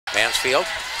Mansfield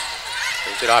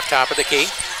brings it off top of the key.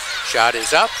 Shot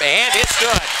is up, and it's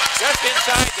good. Just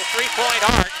inside the three-point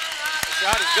arc. The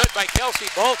shot is good by Kelsey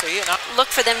Bolte. And look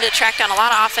for them to track down a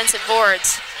lot of offensive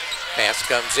boards. pass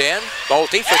comes in.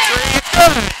 Bolte for three. It's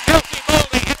good. Kelsey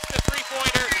Bolte hits the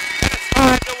three-pointer, and it's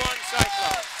 5-1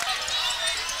 Cyclones.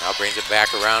 Now brings it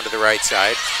back around to the right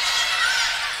side.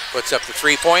 Puts up the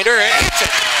three-pointer and hits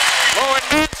it. Lauren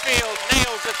Mansfield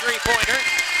nails the three-pointer.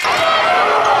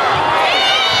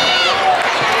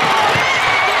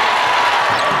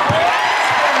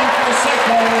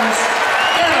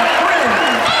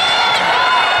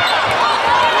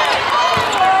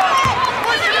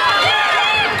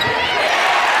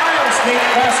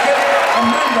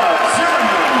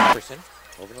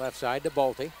 Over the left side to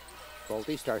Bolte.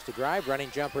 Bolte starts to drive, running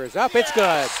jumper is up, it's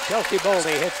good. Kelsey Bolte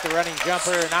hits the running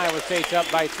jumper, and Iowa State's up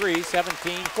by 3,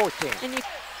 17-14.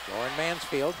 Lauren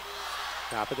Mansfield,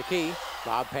 top of the key,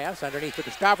 lob pass underneath for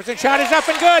Christopherson, shot is up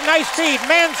and good, nice feed.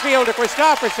 Mansfield to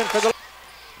Christopherson for the...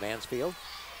 Mansfield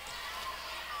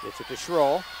gets it to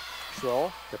Schroll.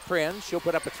 Schroll to Prinz, she'll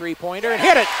put up a three-pointer and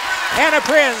hit it. Hannah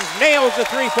Prinz nails the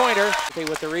three-pointer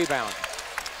with the rebound.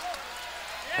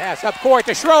 Pass up court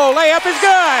to Schroll, layup is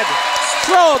good.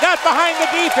 Schroll got behind the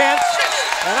defense,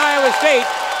 and Iowa State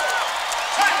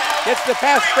gets the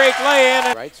fast break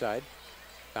lay-in. Right side,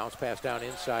 bounce pass down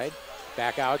inside,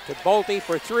 back out to Bolte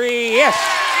for three, yes!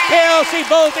 Kelsey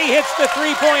Bolte hits the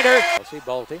three-pointer. Kelsey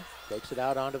Bolte takes it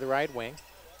out onto the right wing.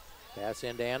 Pass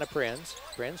into Anna Prinz.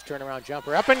 Prinz, turnaround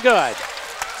jumper, up and good.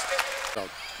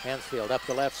 Mansfield up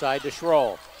the left side to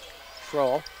Schroll.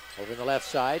 Schroll over the left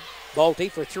side.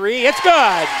 Bolte for three, it's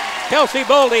good. Kelsey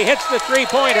Bolte hits the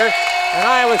three-pointer, and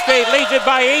Iowa State leads it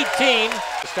by 18.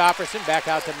 Christopherson back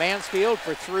out to Mansfield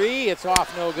for three, it's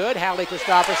off no good. Hallie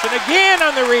Christopherson again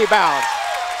on the rebound.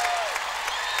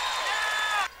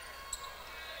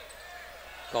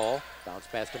 Cole, bounce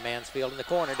pass to Mansfield in the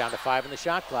corner, down to 5 in the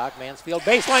shot clock. Mansfield,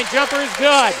 baseline jumper is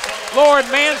good.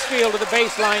 Lauren Mansfield to the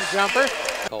baseline jumper.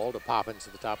 Cole to Poppins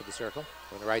at the top of the circle,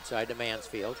 from the right side to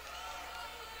Mansfield.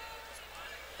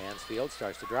 Mansfield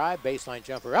starts to drive, baseline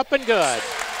jumper up and good.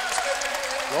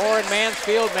 Lauren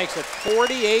Mansfield makes it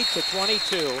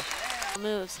 48-22.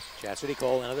 Moves. Chastity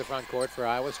Cole into the front court for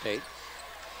Iowa State.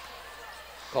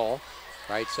 Cole,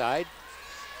 right side.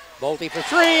 Bolte for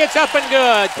three, it's up and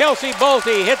good. Kelsey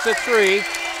Bolte hits a three.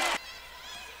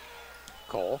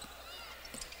 Cole,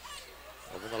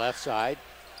 over the left side.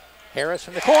 Harris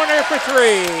from the corner for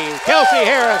three. Kelsey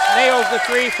Harris nails the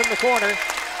three from the corner.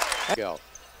 Go.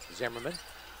 Zimmerman.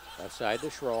 Left side to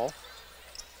Schroll.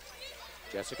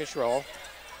 Jessica Schroll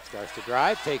starts to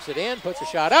drive, takes it in, puts a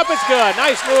shot up, it's good.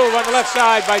 Nice move on the left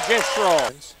side by Jess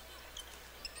Schroll.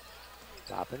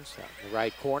 Poppins out in the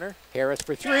right corner. Harris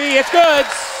for three, it's good.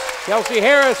 Kelsey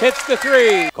Harris hits the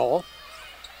three. Cole,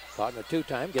 caught in a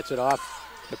two-time, gets it off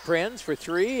to Prinz for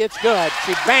three, it's good.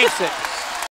 She banks it.